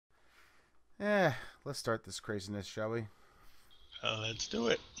Eh, let's start this craziness, shall we? Let's do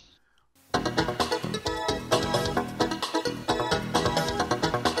it.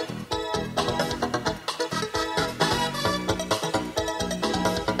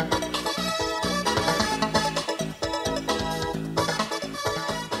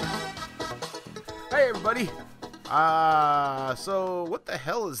 Hey, everybody. So what the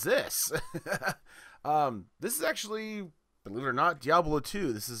hell is this? This is actually, believe it or not, Diablo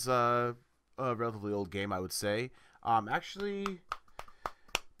 2. This is a relatively old game, I would say. Actually,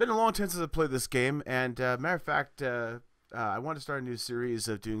 been a long time since I played this game, and matter of fact, I want to start a new series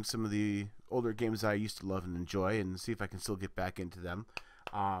of doing some of the older games I used to love and enjoy, and see if I can still get back into them.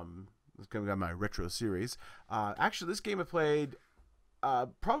 It's going to be my retro series. Actually, this game I played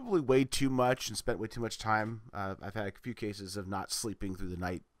probably way too much and spent way too much time. I've had a few cases of not sleeping through the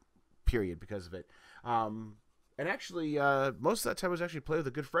night, period, because of it. And actually, most of that time was actually played with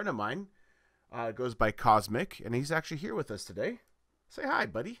a good friend of mine. Goes by Cosmic, and he's actually here with us today. Say hi,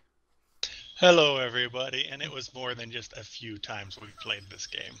 buddy. Hello, everybody. And it was more than just a few times we played this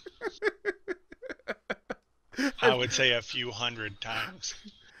game. I would say a few hundred times.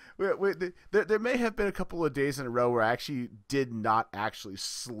 There may have been a couple of days in a row where I actually did not actually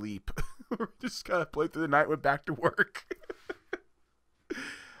sleep. Just kind of played through the night, went back to work.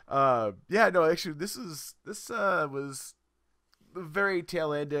 Yeah, no, actually, this was the very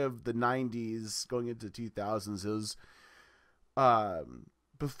tail end of the 90s going into 2000s. It was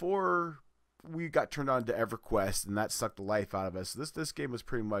before we got turned on to EverQuest, and that sucked the life out of us. This game was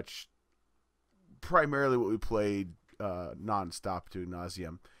pretty much primarily what we played non-stop to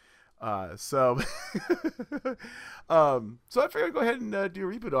nauseum. So I figured I'd go ahead and do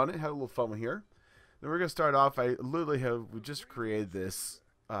a reboot on it, have a little fun here. Then we're gonna start off. We just created this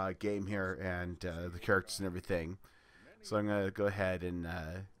game here and the characters and everything. So I'm gonna go ahead and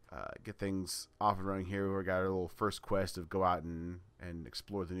get things off and running here. We got our little first quest of go out and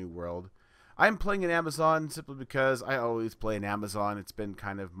explore the new world. I'm playing in Amazon simply because I always play in Amazon. It's been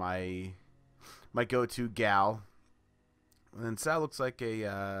kind of my go-to gal. And Sal looks like a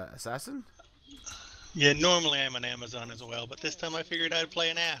assassin. Yeah, normally I'm on Amazon as well, but this time I figured I'd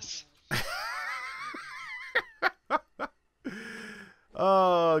play an ass.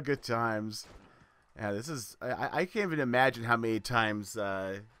 Oh, good times. Yeah, this is. I can't even imagine how many times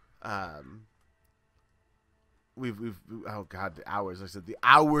we've oh god, the hours. I said the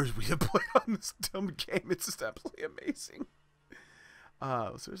hours we have played on this dumb game. It's just absolutely amazing.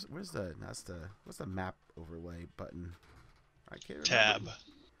 So what's the map overlay button? I can't remember. Tab.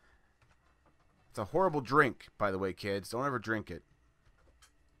 It's a horrible drink, by the way, kids. Don't ever drink it.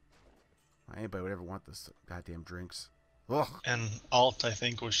 Why anybody would ever want this goddamn drinks? Ugh. And Alt, I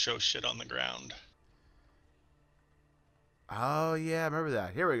think, was show shit on the ground. Oh yeah, I remember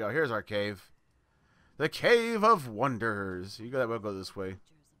that. Here we go. Here's our cave. The Cave of Wonders. You go that way, I'll go this way.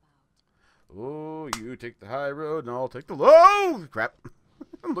 Oh, you take the high road and I'll take the low. Crap.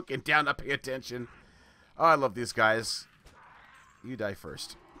 I'm looking down, not paying attention. Oh, I love these guys. You die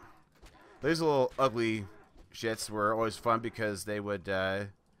first. These little ugly shits were always fun because they would die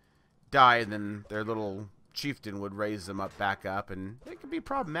and then their little chieftain would raise them up back up, and it could be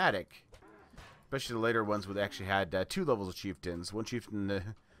problematic. Especially the later ones would actually had 2 levels of chieftains. One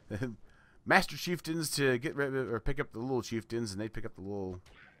chieftain, master chieftains to get rid of, or pick up the little chieftains, and they pick up the little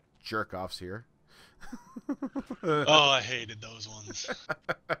jerk-offs here. Oh, I hated those ones.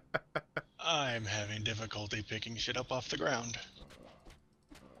 I'm having difficulty picking shit up off the ground.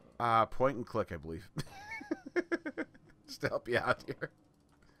 Point and click, I believe. Just to help you out here.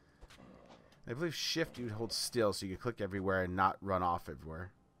 I believe shift you hold still so you can click everywhere and not run off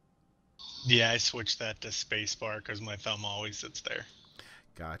everywhere. Yeah, I switched that to spacebar because my thumb always sits there.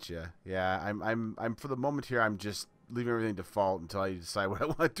 Gotcha. Yeah, I'm for the moment here. I'm just leaving everything default until I decide what I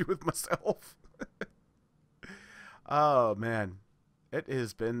want to do with myself. Oh man, it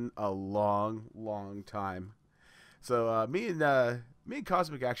has been a long time. So me and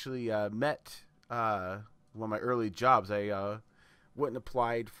Cosmic actually met one of my early jobs. I went and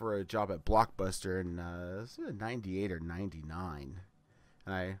applied for a job at Blockbuster in it was either 98 or 99,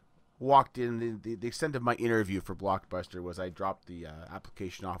 and I walked in. The extent of my interview for Blockbuster was I dropped the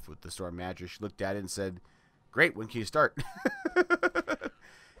application off with the store manager. She looked at it and said, "Great, when can you start?"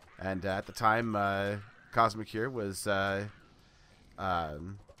 And at the time, Cosmic here was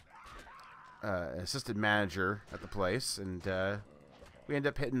assistant manager at the place, and we ended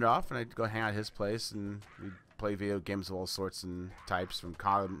up hitting it off, and I'd go hang out at his place, and we'd play video games of all sorts and types, from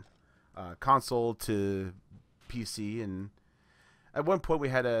console to PC, and at one point we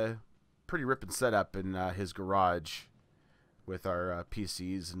had a pretty ripping setup in his garage with our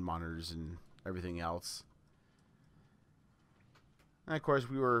PCs and monitors and everything else. And of course,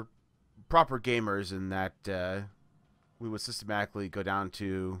 we were proper gamers in that we would systematically go down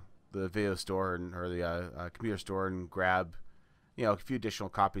to the video store or the computer store and grab, a few additional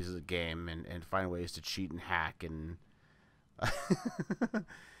copies of the game and find ways to cheat and hack and,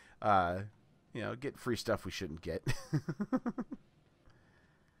 get free stuff we shouldn't get.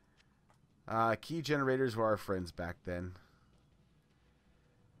 Key generators were our friends back then.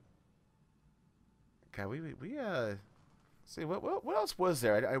 Okay, we see what else was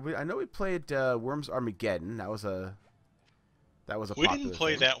there? I know we played Worms Armageddon. That was a We popular didn't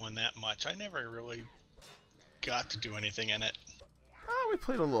play thing. that one that much. I never really got to do anything in it. We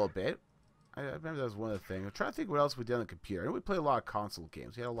played a little bit. I remember that was one of the things. I'm trying to think what else we did on the computer. I know we played a lot of console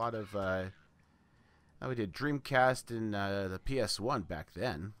games. We had a lot of we did Dreamcast and the PS1 back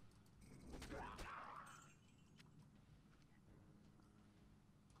then.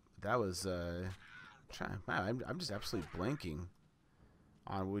 That was I'm just absolutely blanking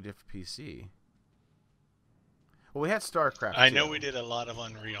on what we did for PC. Well, we had StarCraft. I know we did a lot of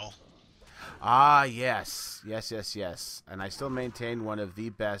Unreal. Ah, yes. And I still maintain one of the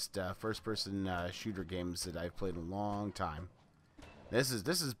best first-person shooter games that I've played in a long time. This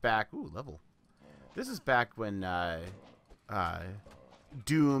is back. Ooh, level. This is back when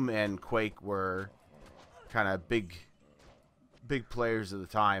Doom and Quake were kind of big players at the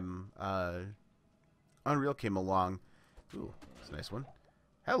time. Unreal came along. Ooh, that's a nice one.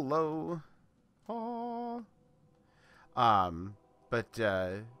 Hello. Aww. But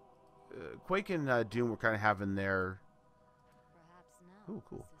Quake and Doom were kind of having their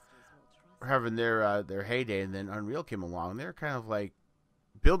cool. Were having their heyday, and then Unreal came along. They're kind of like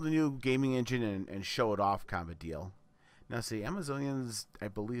build a new gaming engine and show it off kind of a deal. Now, see, Amazonians, I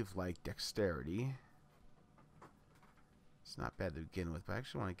believe, like dexterity. It's not bad to begin with, but I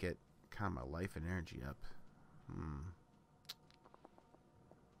actually want to get kind of my life and energy up.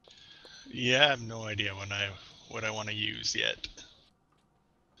 Yeah, I have no idea what I want to use yet.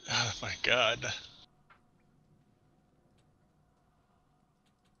 Oh my god.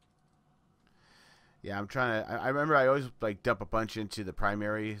 Yeah, I'm trying to. I remember I always like dump a bunch into the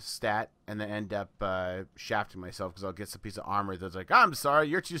primary stat and then end up shafting myself because I'll get some piece of armor that's like, I'm sorry,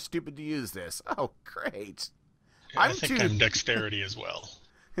 you're too stupid to use this. Oh, great. Yeah, I think I'm dexterity as well.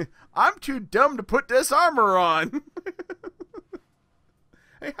 I'm too dumb to put this armor on.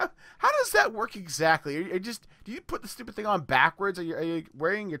 Hey, how does that work exactly? Do you put the stupid thing on backwards? Are you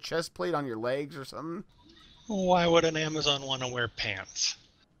wearing your chest plate on your legs or something? Why would an Amazon want to wear pants?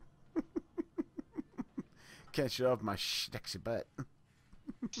 Can't show off my sexy butt.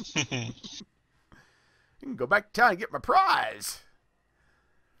 You can go back to town and get my prize.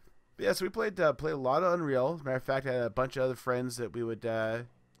 But yeah, so we played a lot of Unreal. As a matter of fact, I had a bunch of other friends that we would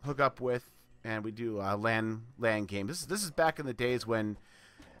hook up with, and we do LAN games. This is back in the days when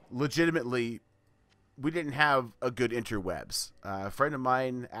legitimately we didn't have a good interwebs. A friend of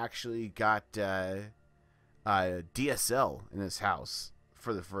mine actually got DSL in his house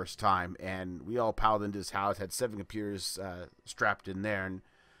for the first time, and we all piled into his house, had 7 computers strapped in there, and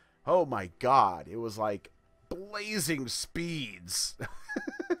oh my god, it was like blazing speeds.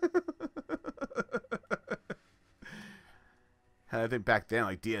 And I think back then,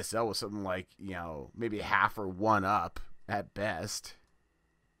 like, DSL was something like, maybe half or one up at best.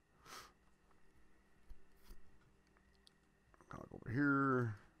 I'll go over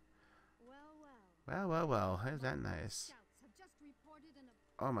here. Well. Isn't that nice?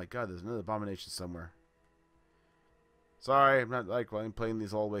 Oh my god, there's another abomination somewhere. Sorry, I'm not like I'm playing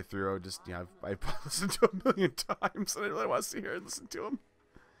these all the way through. I've listened to 1 million times, and I really want to sit here and listen to them.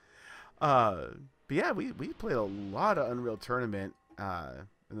 But yeah, we played a lot of Unreal Tournament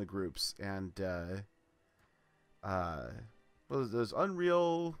in the groups, and there's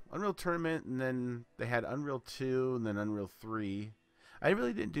Unreal Tournament, and then they had Unreal 2, and then Unreal 3. I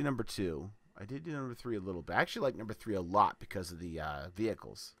really didn't do number 2. I did do number 3 a little bit. I actually like number 3 a lot because of the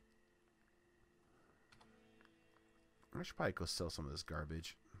vehicles. I should probably go sell some of this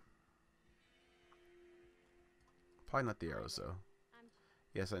garbage. Probably not the arrows, though.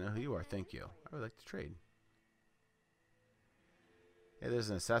 Yes, I know who you are. Thank you. I would like to trade. Yeah, there's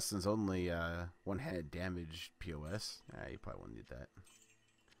an Assassin's Only one-handed damage POS. You probably won't need that.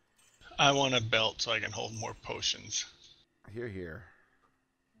 I want a belt so I can hold more potions. Here.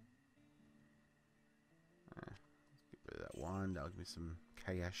 Let's get rid of that wand. That'll give me some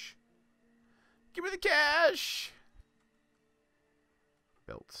cash. Give me the cash!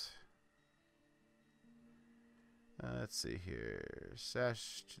 Belt. Let's see here.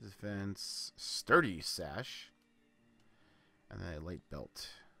 Sash to defense. Sturdy sash. And then a light belt.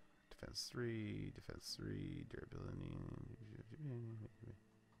 defense 3, defense 3, durability.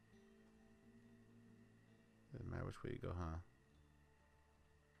 Doesn't matter which way you go, huh?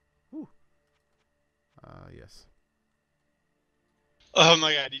 Whew. Yes. Oh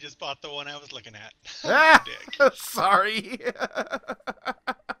my god, you just bought the one I was looking at. Ah! Dick. Sorry.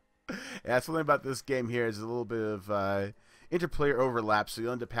 Yeah, something about this game here is a little bit of interplayer overlap, so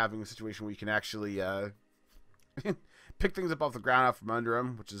you'll end up having a situation where you can actually pick things up off the ground out from under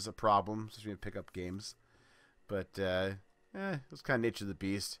them, which is a problem, especially when you pick up games. But it's kind of nature of the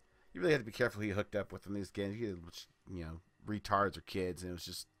beast. You really have to be careful who you hooked up with in these games. You know, retards or kids, and it was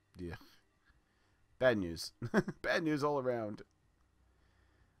just, yeah. Bad news. Bad news all around.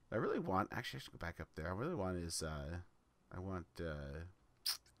 I really want, actually, I should go back up there. I really want is, I want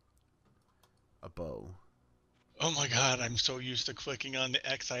a bow. Oh my god, I'm so used to clicking on the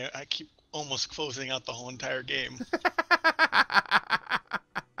X, I keep almost closing out the whole entire game.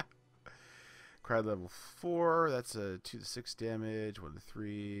 Crowd level 4, that's a 2 to 6 damage, 1 to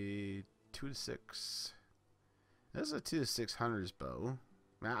 3, 2 to 6. This is a 2 to 6 hunter's bow.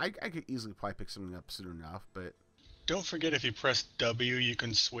 Now, I could easily probably pick something up soon enough, but... Don't forget if you press W, you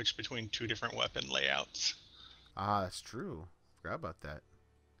can switch between 2 different weapon layouts. Ah, that's true. Forgot about that.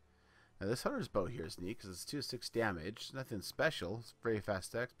 Now, this hunter's bow here is neat because it's 2 to 6 damage. Nothing special. It's very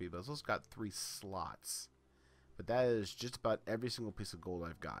fast XP, but it's also got 3 slots. But that is just about every single piece of gold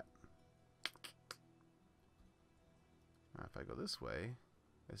I've got. Now, if I go this way,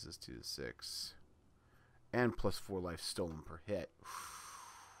 this is 2 to 6. And plus 4 life stolen per hit.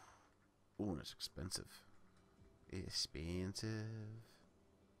 Ooh, and it's expensive. Expensive.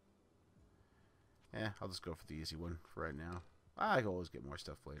 Yeah, I'll just go for the easy one for right now. I can always get more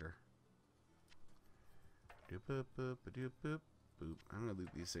stuff later. Doop, boop, boop, doop, boop, boop. I'm going to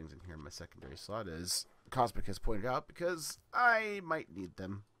leave these things in here in my secondary slot, as Cosmic has pointed out, because I might need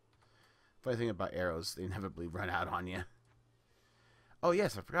them. Funny thing about arrows, they inevitably run out on you. Oh,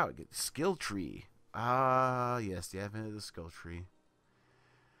 yes, I forgot. We get the skill tree. Ah, yes, the advent of the skill tree.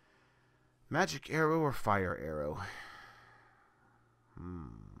 Magic arrow or fire arrow?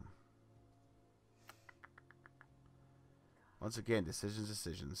 Once again,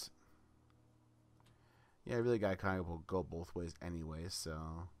 decisions. Yeah, I really gotta kind of go both ways anyway,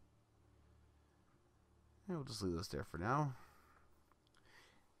 so... Yeah, we'll just leave this there for now.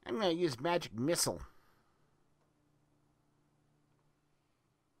 I'm gonna use magic missile.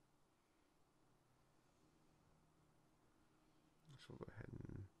 So we'll go ahead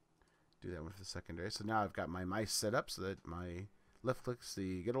and do that with the secondary. So now I've got my mice set up so that my left click's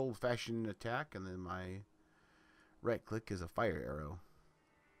the good old-fashioned attack, and then my right click is a fire arrow.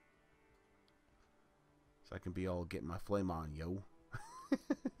 So I can be all getting my flame on, yo.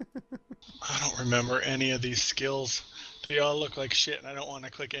 I don't remember any of these skills. They all look like shit, and I don't want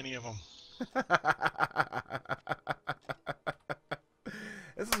to click any of them.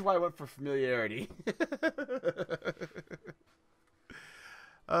 This is why I went for familiarity.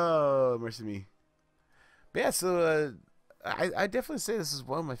 Oh, mercy me. But yeah, so I definitely say this is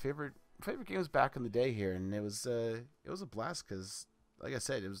one of my favorite games back in the day here, and it was a blast because, like I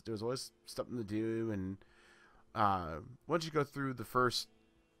said, there was always something to do, and once you go through the first,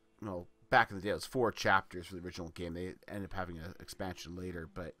 back in the day it was 4 chapters for the original game. They ended up having an expansion later,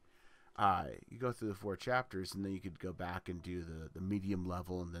 but you go through the 4 chapters, and then you could go back and do the medium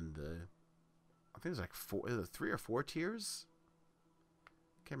level, and then I think it was like 3 or 4 tiers.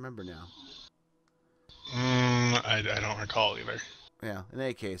 Can't remember now. I don't recall either. Yeah, in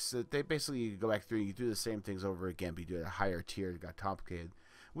any case, they basically go back through and you do the same things over again, but you do it at a higher tier. It got complicated.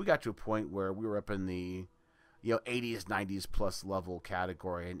 We got to a point where we were up in the 80s, 90s plus level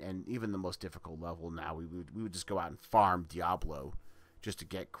category, and even the most difficult level now, we would just go out and farm Diablo just to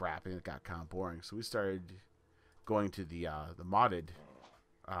get crap, and it got kind of boring. So we started going to the modded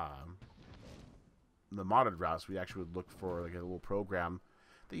routes. We actually would look for like a little program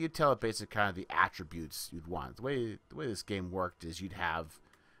that you'd tell it basically kind of the attributes you'd want. The way this game worked is you'd have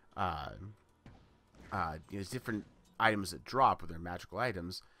different items that drop, or they're magical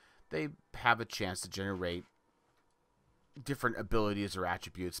items. They have a chance to generate different abilities or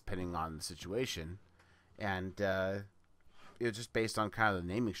attributes depending on the situation, and it's just based on kind of the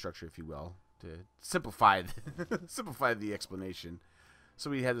naming structure, if you will, to simplify the explanation. So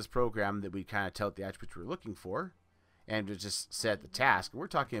we had this program that we kind of tell it the attributes we were looking for, and to just set the task. And we're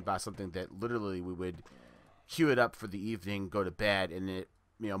talking about something that literally we would queue it up for the evening, go to bed, and it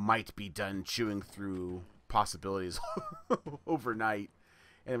might be done chewing through possibilities overnight.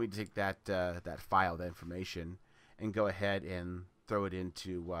 And then we take that file, that information, and go ahead and throw it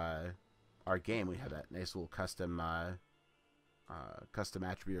into our game. We have that nice little custom custom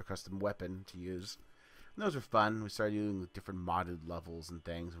attribute or custom weapon to use. And those are fun. We started using different modded levels and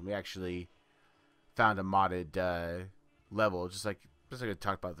things. And we actually found a modded level, just like I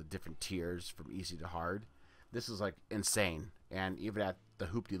talked about the different tiers from easy to hard. This is like insane. And even at the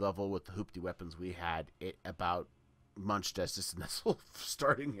hoopty level with the hoopty weapons we had, it about munched us just in this little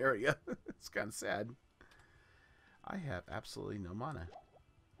starting area. It's kind of sad. I have absolutely no mana.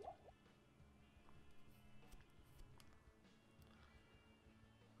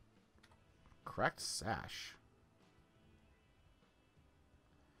 Cracked sash.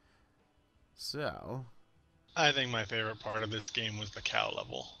 So, I think my favorite part of this game was the cow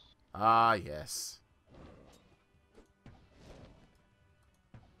level. ah, yes.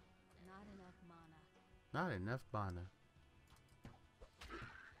 Not enough mana. Not enough mana.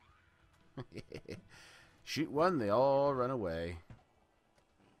 Shoot one, they all run away.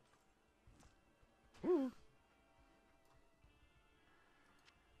 Ooh.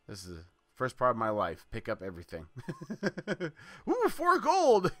 This is the first part of my life. Pick up everything. Ooh, 4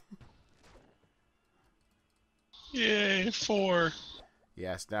 gold! Yay, 4.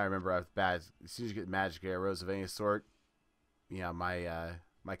 Yes, now I remember I was bad. As soon as you get magic arrows of any sort, you know, my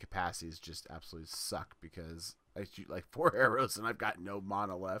capacities just absolutely suck because I shoot like 4 arrows and I've got no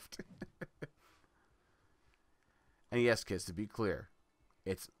mana left. And yes, kids, to be clear,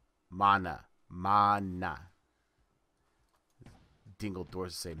 it's mana. Mana. Dingle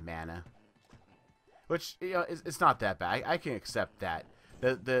doors say mana. Which, you know, it's not that bad. I can accept that.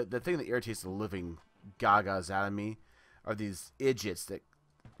 The thing that irritates the living gagas out of me are these idiots that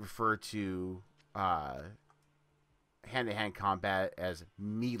refer to hand-to-hand combat as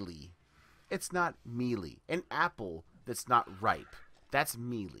melee. It's not melee. An apple that's not ripe, that's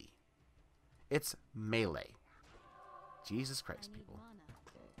melee. It's melee. Jesus Christ, people.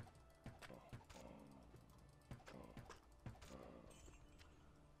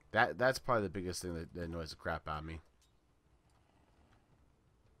 That's probably the biggest thing that annoys the crap out of me.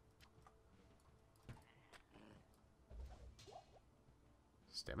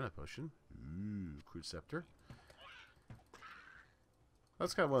 Stamina potion. Crude scepter.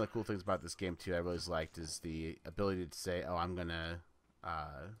 That's kind of one of the cool things about this game too. I really liked is the ability to say, "Oh, I'm gonna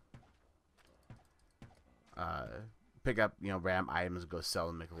pick up, you know, random items and go sell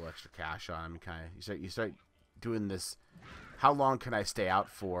them, make a little extra cash on them." Kind of, you start doing this. How long can I stay out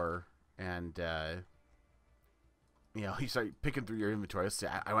for? And you know, you start picking through your inventory. Let's say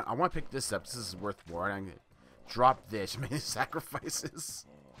I want to pick this up. This is worth more. And I'm gonna drop this. Many sacrifices.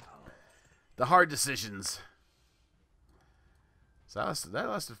 The hard decisions. So that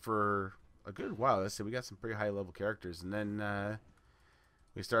lasted for a good while. Let's say we got some pretty high level characters, and then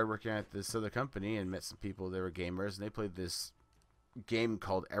we started working at this other company and met some people that were gamers, and they played this game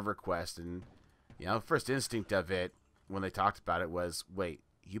called EverQuest. And you know, first instinct of it when they talked about it was, wait,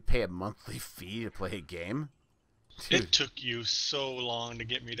 you pay a monthly fee to play a game? Dude. It took you so long to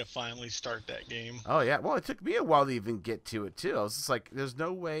get me to finally start that game. Oh yeah, well, it took me a while to even get to it too. I was just like, there's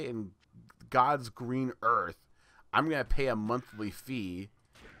no way in God's green earth I'm gonna pay a monthly fee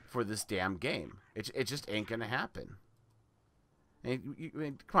for this damn game. It just ain't gonna happen. And I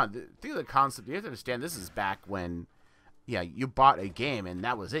mean, come on, think of the concept. You have to understand, this is back when, yeah, you bought a game and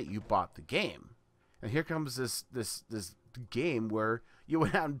that was it. You bought the game, and here comes this game where you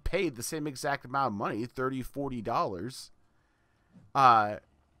went out and paid the same exact amount of money, $30-$40, and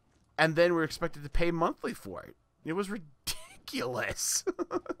then we're expected to pay monthly for it. It was ridiculous.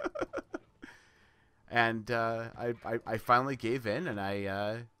 And I finally gave in, and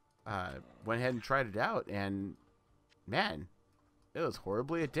I went ahead and tried it out, and man, it was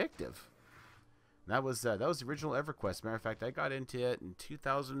horribly addictive. And that was the original EverQuest. Matter of fact, I got into it in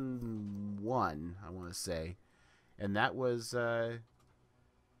 2001, I want to say, and that was kind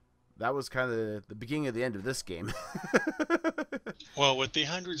of the beginning of the end of this game. Well, with the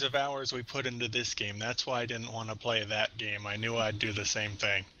hundreds of hours we put into this game, that's why I didn't want to play that game. I knew I'd do the same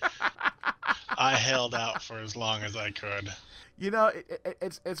thing. I held out for as long as I could. You know,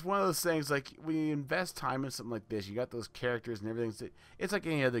 it's one of those things, like, when you invest time in something like this, you got those characters and everything. It's like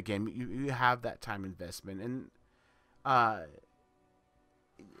any other game. You have that time investment, and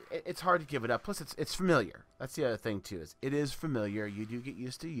it's hard to give it up. Plus, it's familiar. That's the other thing too. It is familiar. You do get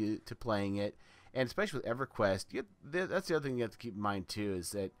used to playing it, and especially with EverQuest, that's the other thing you have to keep in mind too.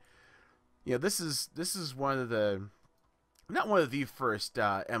 Is that, you know, this is one of the, not one of the first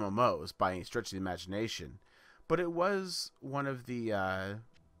MMOs by any stretch of the imagination, but it was one of the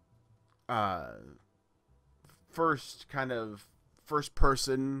first kind of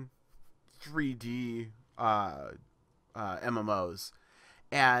first-person 3D MMOs,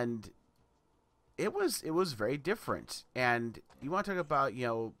 and it was very different. And you want to talk about, you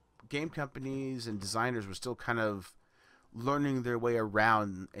know, game companies and designers were still kind of learning their way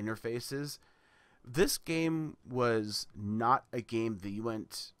around interfaces. This game was not a game that you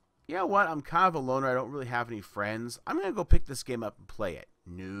went, you know what, I'm kind of a loner, I don't really have any friends, I'm going to go pick this game up and play it.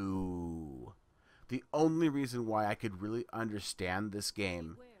 No. The only reason why I could really understand this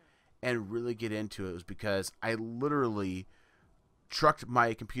game and really get into it was because I literally trucked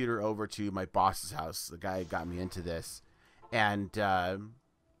my computer over to my boss's house, the guy who got me into this, and basically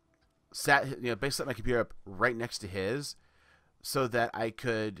set my computer up right next to his so that I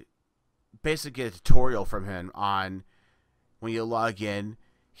could basically get a tutorial from him on when you log in,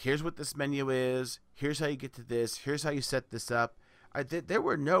 here's what this menu is, here's how you get to this, here's how you set this up. There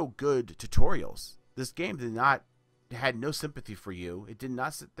were no good tutorials. This game had no sympathy for you. It did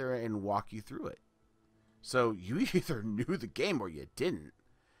not sit there and walk you through it. So you either knew the game or you didn't.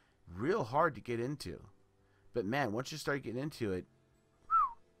 Real hard to get into. But man, once you start getting into it,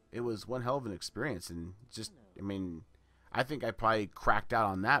 it was one hell of an experience. And just, I mean, I think I probably cracked out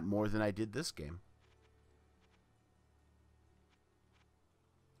on that more than I did this game.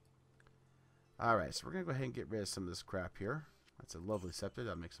 Alright, so we're going to go ahead and get rid of some of this crap here. That's a lovely scepter.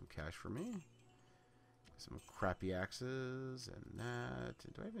 That'll make some cash for me. Some crappy axes and that.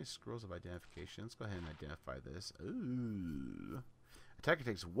 Do I have any scrolls of identification? Let's go ahead and identify this. Ooh. Attacker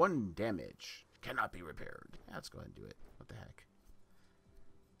takes 1 damage. Cannot be repaired. Yeah, let's go ahead and do it. What the heck?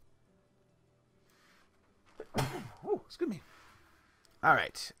 Oh, excuse me.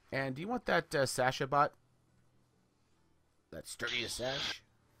 Alright. And do you want that Sasha bot? That sturdy sash?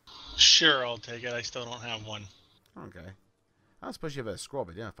 Sure, I'll take it. I still don't have one. Okay. I don't suppose you have a scroll of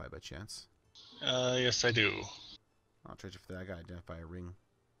identify by chance. Yes, I do. I'll trade you for that. I gotta identify a ring.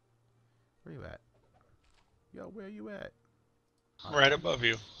 Where you at? Yo, where you at? Right above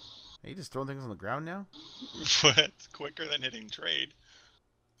you. Are you just throwing things on the ground now? It's quicker than hitting trade.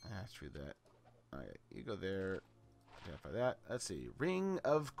 That's true that. Alright, you go there. Identify that. Let's see. Ring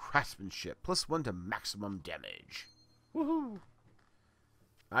of Craftsmanship. +1 to maximum damage. Woohoo!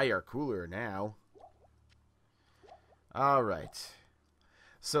 Ah, you're cooler now. Alright.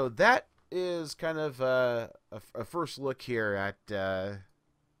 So that is kind of a first look here at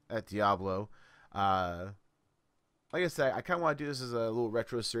Diablo. Like I said, I kind of want to do this as a little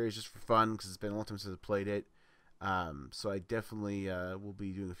retro series just for fun because it's been a long time since I played it. So I definitely will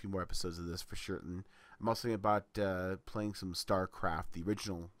be doing a few more episodes of this for certain. I'm also thinking about playing some StarCraft, the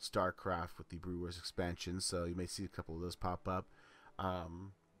original StarCraft with the BRG'ers expansion. So you may see a couple of those pop up.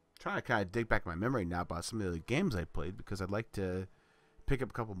 Trying to kind of dig back my memory now about some of the games I played because I'd like to pick up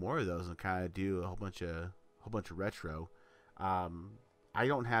a couple more of those and kind of do a whole bunch of retro. I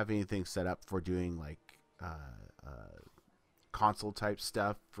don't have anything set up for doing like console type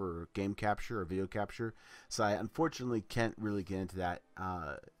stuff for game capture or video capture, so I unfortunately can't really get into that.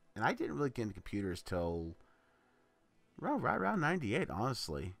 And I didn't really get into computers till right around '98.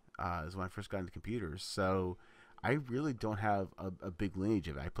 Honestly, is when I first got into computers. So I really don't have a big lineage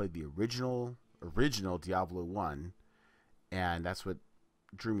of it. I played the original Diablo 1, and that's what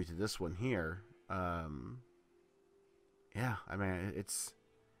drew me to this one here. Yeah, I mean, it's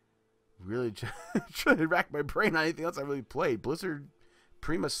really trying to rack my brain on anything else I really played. Blizzard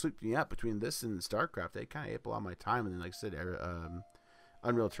pretty much swept me up between this and StarCraft. They kind of ate a lot of my time, and then, like I said,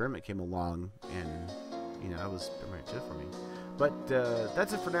 Unreal Tournament came along, and you know, that was pretty much it for me. But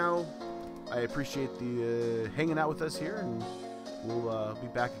that's it for now. I appreciate the hanging out with us here, and we'll be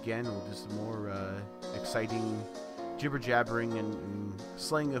back again. We'll do some more exciting jibber jabbering and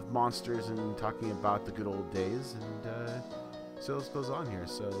slaying of monsters and talking about the good old days, and so this goes on here.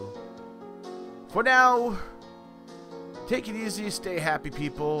 So for now, take it easy, stay happy,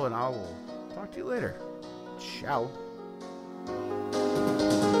 people, and I will talk to you later. Ciao.